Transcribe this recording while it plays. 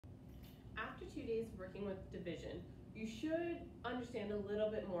2 days working with division, you should understand a little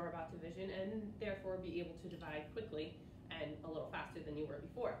bit more about division and therefore be able to divide quickly and a little faster than you were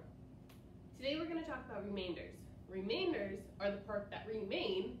before. Today we're going to talk about remainders. Remainders are the part that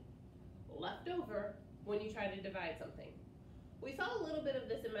remain left over when you try to divide something. We saw a little bit of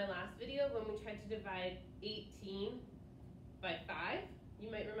this in my last video when we tried to divide 18 by 5,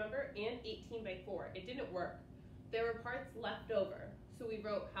 you might remember, and 18 by 4. It didn't work. There were parts left over. So we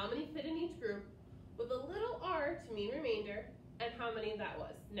wrote how many fit in each group with a little r to mean remainder and how many that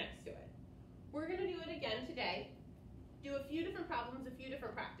was next to it. We're going to do it again today. Do a few different problems, a few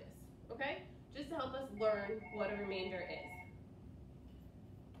different practice, okay? Just to help us learn what a remainder is.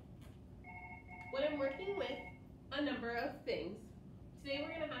 When I'm working with a number of things, today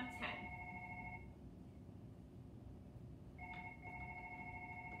we're going to have 10.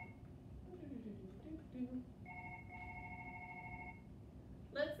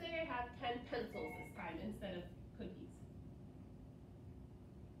 Let's say I have 10 pencils this time instead of cookies.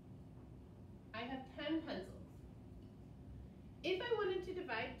 I have 10 pencils. If I wanted to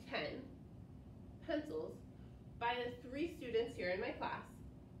divide 10 pencils by the 3 students here in my class,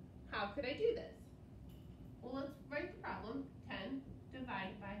 how could I do this? Well, let's write the problem. 10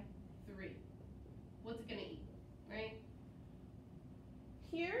 divided by 3. What's it going to equal, right?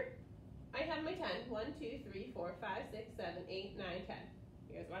 Here, I have my 10. 1, 2, 3, 4, 5, 6, 7, 8, 9, 10.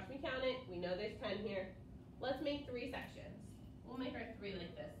 Here's, watch me count it. We know there's 10 here. Let's make 3 sections. We'll make our 3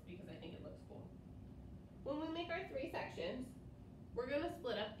 like this because I think it looks cool. When we make our 3 sections, we're going to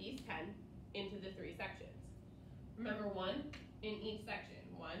split up these 10 into the 3 sections. Remember, 1 in each section.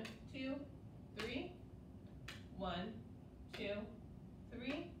 1, 2, 3. 1, 2,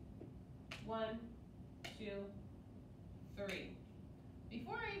 3. 1, 2, 3.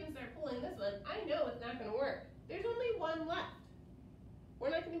 Before I even start pulling this one, I know it's not going to work. There's only 1 left. We're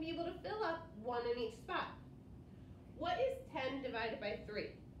not going to be able to fill up 1 in each spot. What is 10 divided by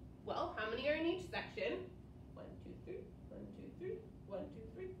 3? Well, how many are in each section? 1, 2, 3, 1, 2, 3, 1, 2,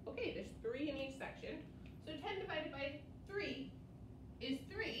 3. Okay, there's 3 in each section. So 10 divided by 3 is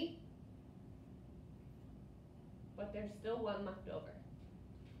 3, but there's still 1 left over.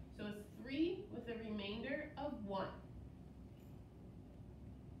 So it's 3 with a remainder of 1.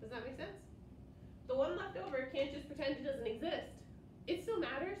 Does that make sense? The 1 left over can't just pretend it doesn't exist. It still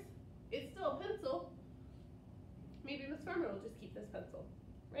matters. It's still a pencil. Maybe Miss Farmer will just keep this pencil,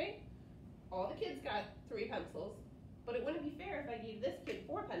 right? All the kids got 3 pencils, but it wouldn't be fair if I gave this kid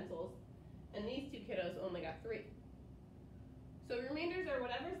 4 pencils and these 2 kiddos only got 3. So remainders are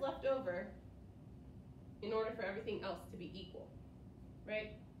whatever's left over in order for everything else to be equal,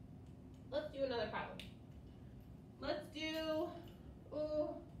 right? Let's do another problem. Let's just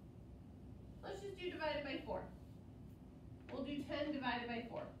do divided by 4. We'll do 10 divided by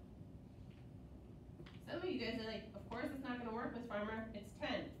 4. Some of you guys are like, of course it's not going to work, Miss Farmer. It's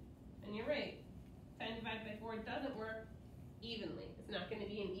 10. And you're right. 10 divided by 4 doesn't work evenly. It's not going to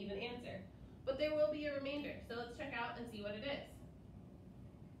be an even answer. But there will be a remainder. So let's check out and see what it is.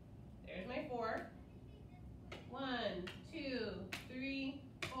 There's my 4. 1, 2, 3,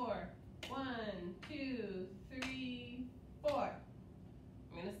 4. 1, 2, 3, 4.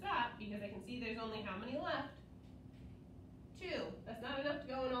 I'm going to stop because I can see there's only how many left? 2. That's not enough to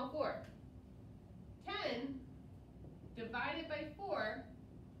go in all 4. 10 divided by 4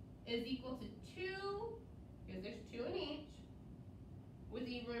 is equal to 2, because there's 2 in each, with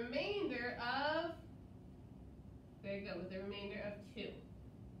a remainder of, there you go, with a remainder of 2. Do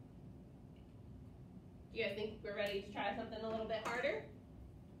you guys think we're ready to try something a little bit harder?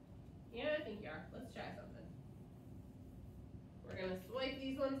 Yeah, I think you are. Let's try something. We're going to swipe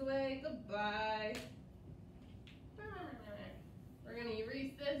these ones away. Goodbye. We're going to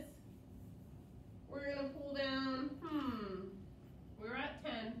erase this. We're going to pull down, we're at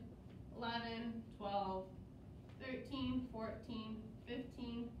 10, 11, 12, 13, 14,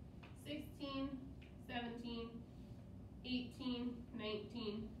 15, 16, 17, 18,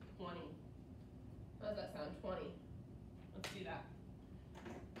 19, 20. How does that sound? 20. Let's do that.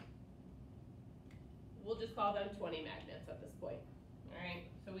 We'll just call them 20 magnets at this point. All right,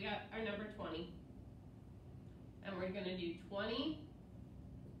 so we got our number 20. And we're going to do 20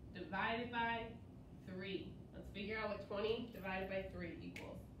 divided by 3. Let's figure out what 20 divided by 3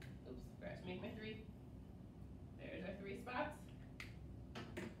 equals. Oops, forgot to make my 3. There's our 3 spots.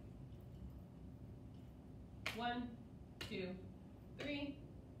 1, 2, 3.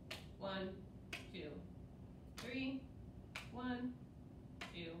 1, 2, 3. 1,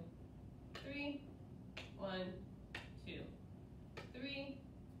 2, 3. 1, 2, 3.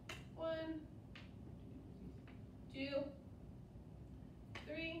 1, 2,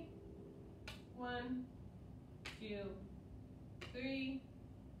 3. 1, 2, 3.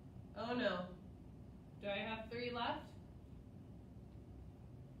 Oh no. Do I have 3 left?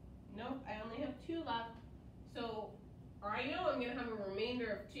 Nope, I only have 2 left. So I know I'm going to have a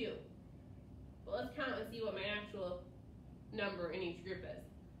remainder of 2. But let's count and see what my actual number in each group is.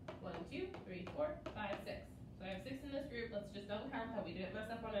 1, 2, 3, 4, 5, 6. So I have 6 in this group. Let's just double count that we didn't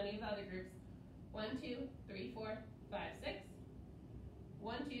mess up on any of the other groups. 1, 2, 3, 4, 5, 6.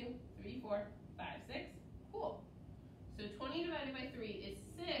 1, 2, 3, 4, 5, 6. Cool. So 20 divided by 3 is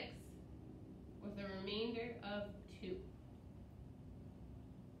 6 with a remainder of 2.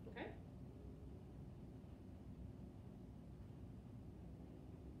 Okay?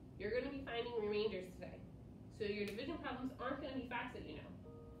 You're going to be finding remainders today. So your division problems aren't going to be facts that you know.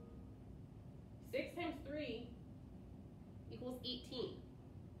 6 times 3 equals 18,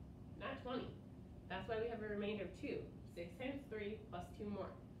 not 20. That's why we have a remainder of 2. 6 times 3 plus 2 more.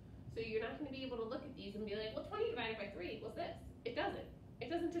 So you're not going to be able to look at these and be like, well, 20 divided by 3 equals this. It doesn't. It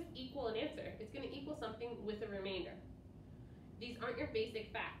doesn't just equal an answer. It's going to equal something with a remainder. These aren't your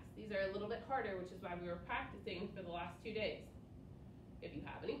basic facts. These are a little bit harder, which is why we were practicing for the last 2 days. If you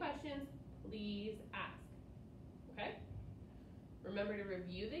have any questions, please ask. Okay? Remember to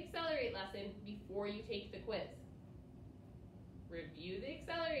review the Accelerate lesson before you take the quiz. Review the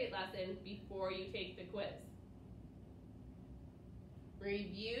Accelerate lesson before you take the quiz.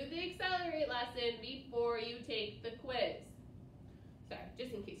 Review the Accelerate lesson before you take the quiz. Sorry,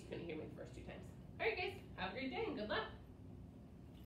 just in case you couldn't hear me the first 2 times. Alright guys, have a great day and good luck.